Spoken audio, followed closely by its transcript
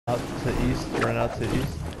Out to east, run out to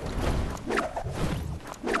east.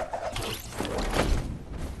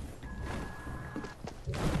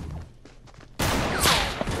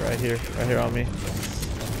 Right here on me.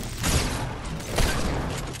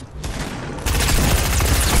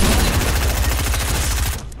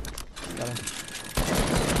 Got him.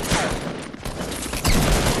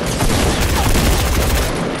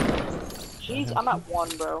 Jeez, I'm at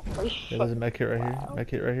 1, bro. Yeah, there's a med kit right here. Wow. Med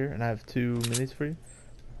kit right here, and I have 2 minis for you.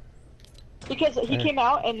 Because he came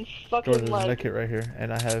out and fucking Jordan, there's a med like, kit right here,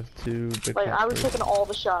 and I have 2 big I pots was for you. taking all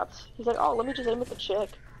the shots. He's like, oh, let me just aim at the chick.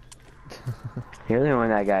 You're the one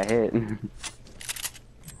that got hit.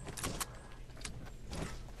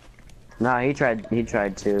 Nah, he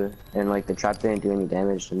tried to, and like the trap didn't do any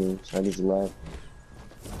damage to me, so I just left.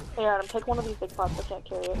 Hey Adam, take one of these big pots, I can't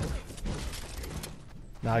carry it.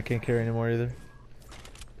 Nah, I can't carry anymore either.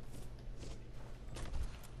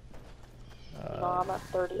 No, I'm at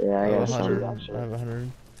 30. Yeah, I I have got 100. some. Actually. I have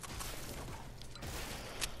 100.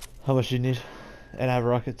 How much do you need? And I have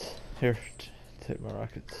rockets. Here, take my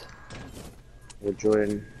rockets. With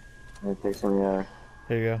Jordan, I take some. Yeah.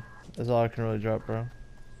 Here you go. That's all I can really drop, bro.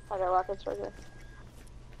 I got rockets right here.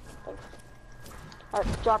 Thanks.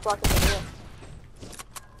 Alright, drop rockets over here.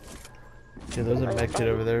 Yeah, there's a med kit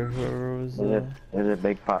over there. Whoever was. There's a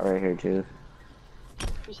big pot right here too.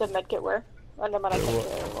 You said medkit where? Oh, no, man, I can't carry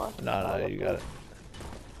it anymore. No, you got it.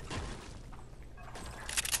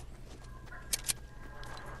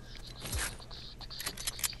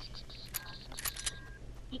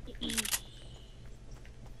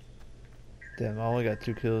 Damn, I only got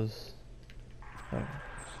 2 kills. Oh.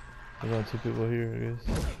 There's only 2 people here, I guess.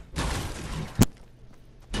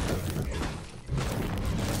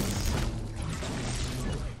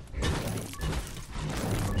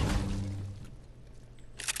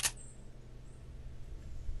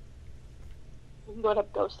 We can go to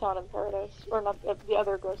Ghost Town in Paradise. Or not, the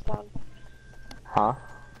other Ghost Town. Huh?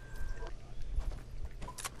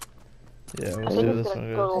 Yeah, I we'll think see how it's this gonna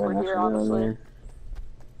one go goes. over here, honestly.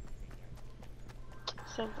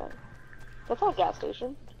 Same thing. That's not a gas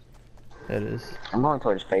station. It is. I'm going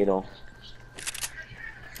towards Fatal.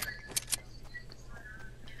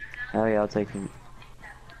 Oh yeah, I'll take him.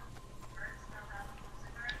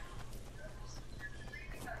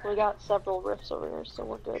 We got several rifts over here, so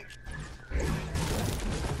we're good.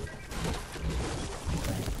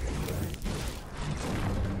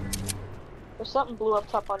 There's something blue up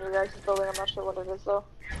top on your guys' building, I'm not sure what it is though.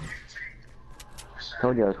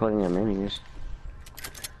 Told you I was holding your minis.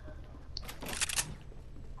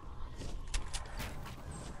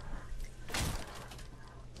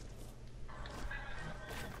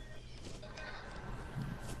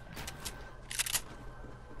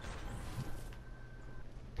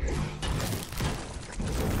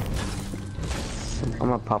 I'm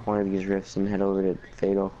gonna pop one of these rifts and head over to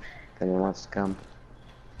Fatal if anyone wants to come.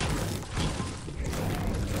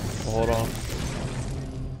 Well, hold on.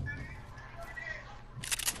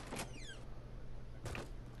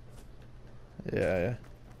 Yeah.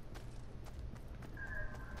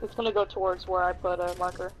 It's gonna go towards where I put a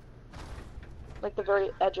marker. Like the very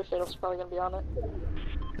edge of Fatal's probably gonna be on it.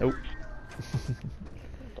 Nope.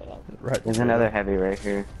 Damn. Right. There's another heavy right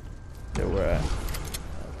here. Yeah, where at?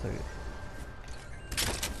 I'll take it.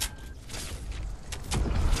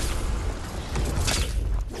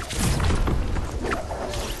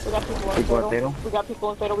 We got people in People Fatal. at Fatal? We got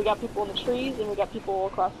people in Fatal. We got people in the trees, and we got people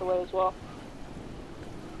across the way as well.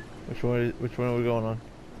 Which one are we going on?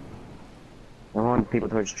 I want people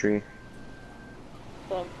towards tree.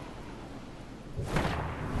 Same.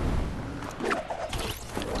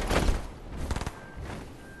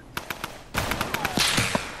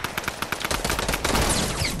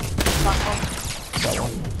 Knock one. Got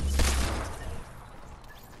one.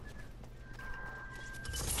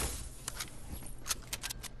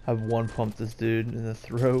 I've one pumped this dude in the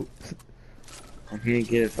throat. I didn't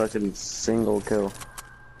get a fucking single kill.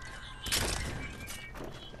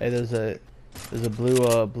 Hey, there's a blue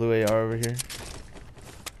AR over here.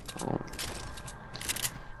 Oh.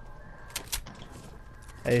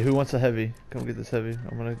 Hey, who wants a heavy? Come get this heavy.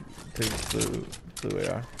 I'm gonna take this blue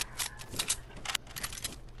AR.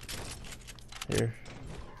 Here.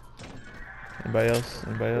 Anybody else?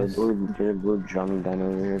 Anybody else? There's a blue drumming down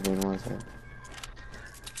over here if anyone wants it.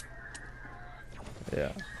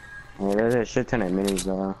 Yeah. Yeah, there's a shit ton of minis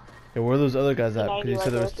though. Hey, where are those other guys at? Because 90 you right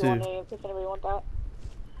said there there was if you want 2. any, if anybody want that.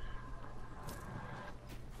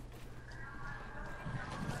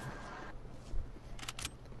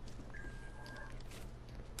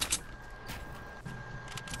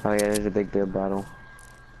 Oh yeah, there's a big beer bottle.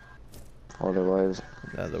 Or Oh, there was.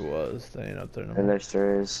 Yeah, there was. They ain't up there no And more. there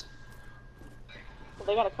still is. Well,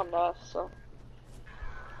 they gotta come to us, so.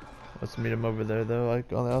 Let's meet them over there though,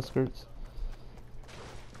 like on the outskirts.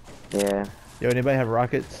 Yeah. Yo, anybody have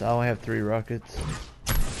rockets? I only have 3 rockets.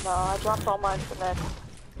 No, I dropped all mine for next.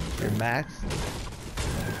 Your max?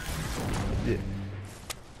 Yeah.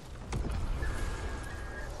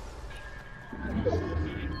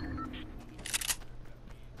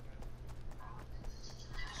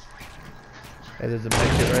 Hey, there's a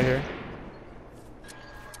med kit right here.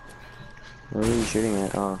 Where are you shooting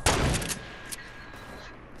at? Oh.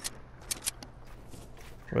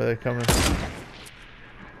 Where are they coming?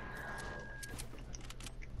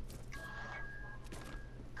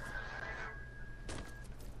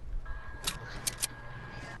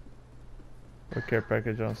 What care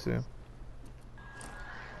package? I don't see him.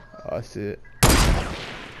 Oh, I see it.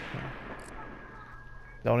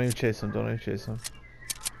 Don't even chase him. Don't even chase him.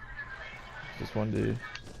 Just one dude.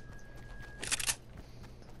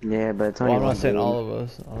 Yeah, but it's Well, only I'm not one saying dude. all of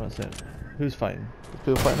us. I'm not saying who's fighting. Is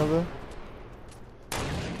people fighting over there?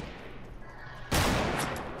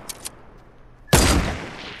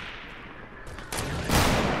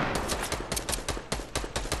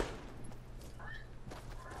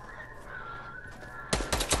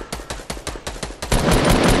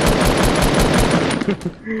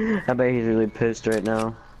 I bet he's really pissed right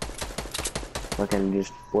now. Fucking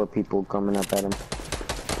just 4 people coming up at him.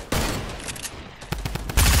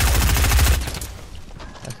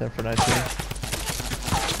 That's him for 19.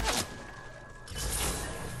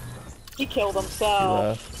 He killed He himself.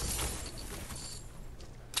 left.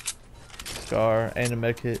 Scar and a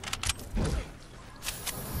med kit.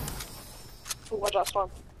 Ooh, watch out, Storm.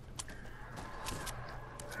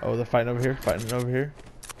 Oh, they're fighting over here. Fighting over here.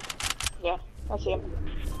 Yeah, I see him.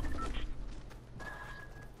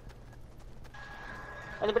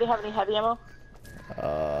 Anybody have any heavy ammo?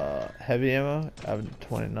 Heavy ammo. I have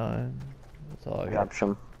 29. That's all I got. Drop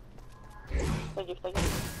some. Thank you, thank you.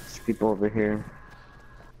 There's people over here.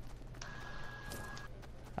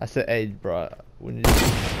 I said, hey, bro. When you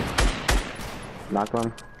Knock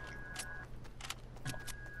one.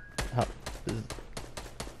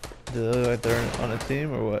 do they look like they're on a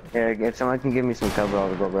team or what? Yeah, if someone can give me some cover,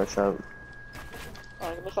 I'll go rush out.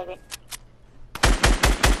 Alright, give me a second.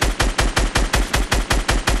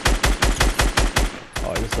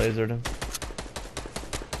 Oh, I just lasered him.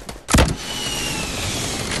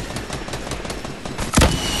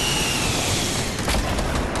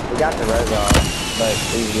 We got the res off, but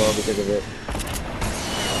he's low because of it.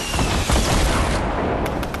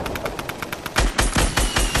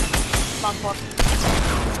 Knock one.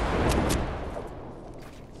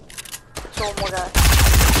 Still one more guy.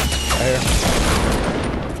 Right here.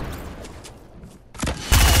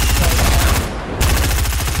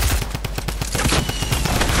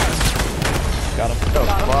 Got him. So,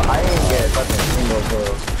 well, I didn't get fucking single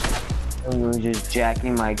kill. You were just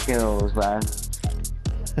jacking my kills, man.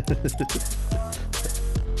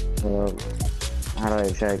 Well, how do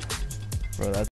I check? Bro, that's